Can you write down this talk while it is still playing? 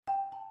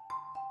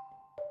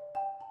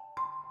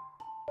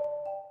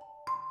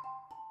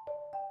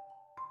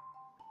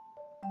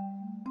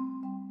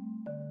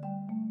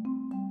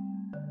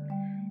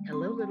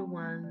little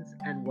ones,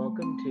 and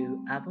welcome to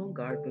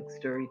Avant-Garde Book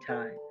Story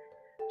Time.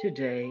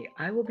 Today,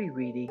 I will be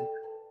reading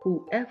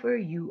Whoever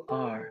You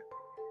Are.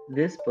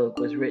 This book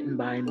was written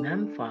by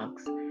Mem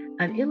Fox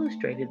and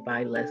illustrated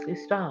by Leslie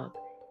Staub.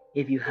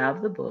 If you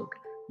have the book,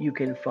 you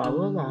can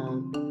follow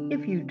along.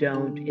 If you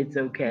don't, it's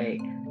okay.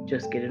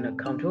 Just get in a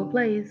comfortable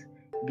place,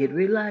 get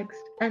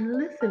relaxed, and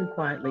listen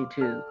quietly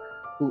to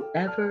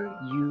Whoever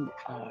You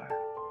Are.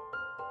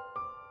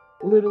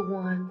 Little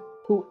one,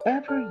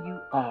 whoever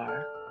you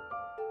are,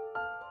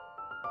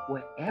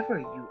 wherever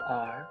you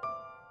are,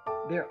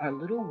 there are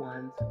little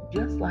ones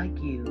just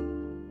like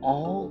you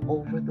all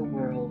over the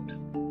world.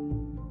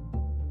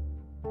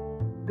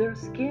 Their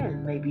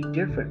skin may be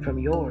different from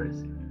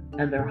yours,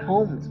 and their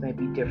homes may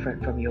be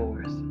different from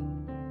yours.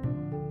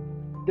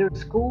 Their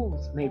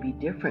schools may be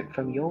different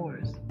from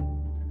yours,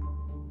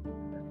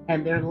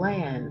 and their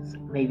lands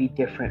may be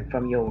different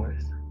from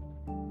yours.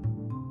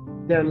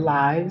 Their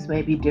lives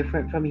may be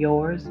different from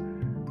yours,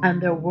 and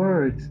their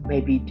words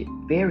may be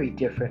very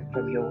different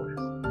from yours.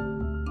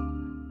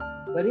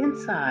 But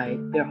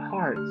inside, their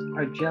hearts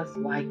are just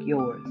like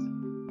yours.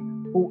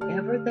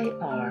 Whoever they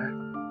are,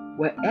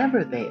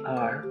 wherever they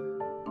are,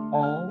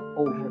 all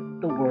over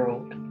the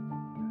world.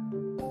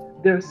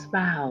 Their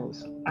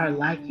smiles are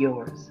like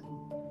yours,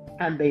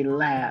 and they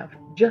laugh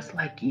just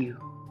like you.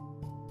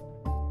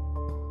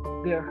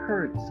 Their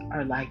hurts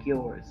are like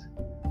yours,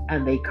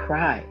 and they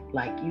cry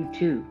like you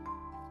too.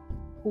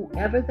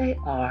 Whoever they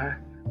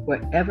are,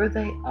 wherever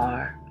they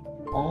are,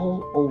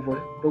 all over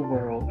the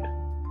world.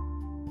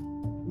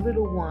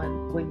 Little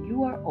one, when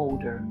you are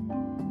older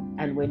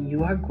and when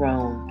you are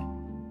grown,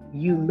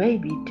 you may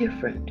be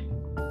different,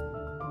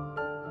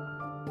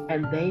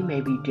 and they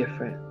may be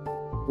different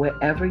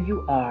wherever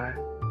you are,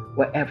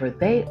 wherever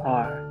they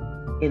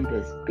are in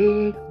this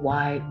big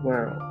wide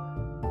world.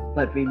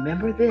 But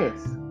remember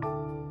this: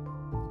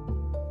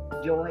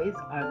 joys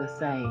are the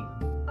same,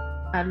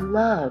 and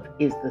love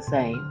is the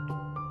same,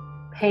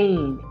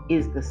 pain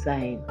is the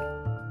same,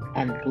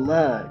 and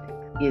blood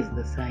is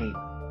the same.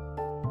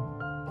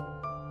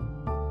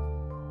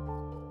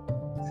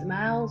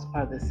 Smiles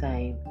are the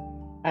same,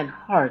 and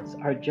hearts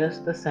are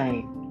just the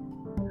same.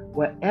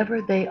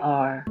 Wherever they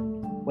are,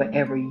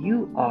 wherever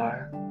you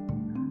are,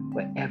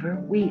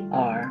 wherever we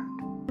are,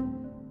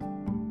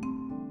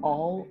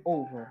 all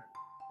over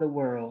the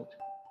world.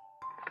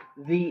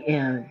 The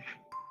end.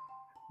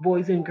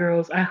 Boys and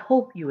girls, I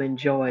hope you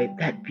enjoyed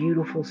that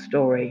beautiful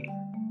story.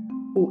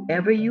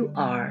 Whoever You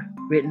Are,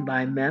 written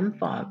by Mem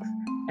Fox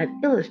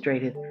and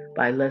illustrated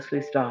by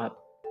Leslie Staub.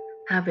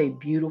 Have a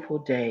beautiful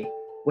day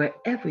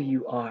wherever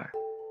you are,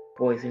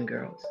 boys and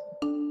girls.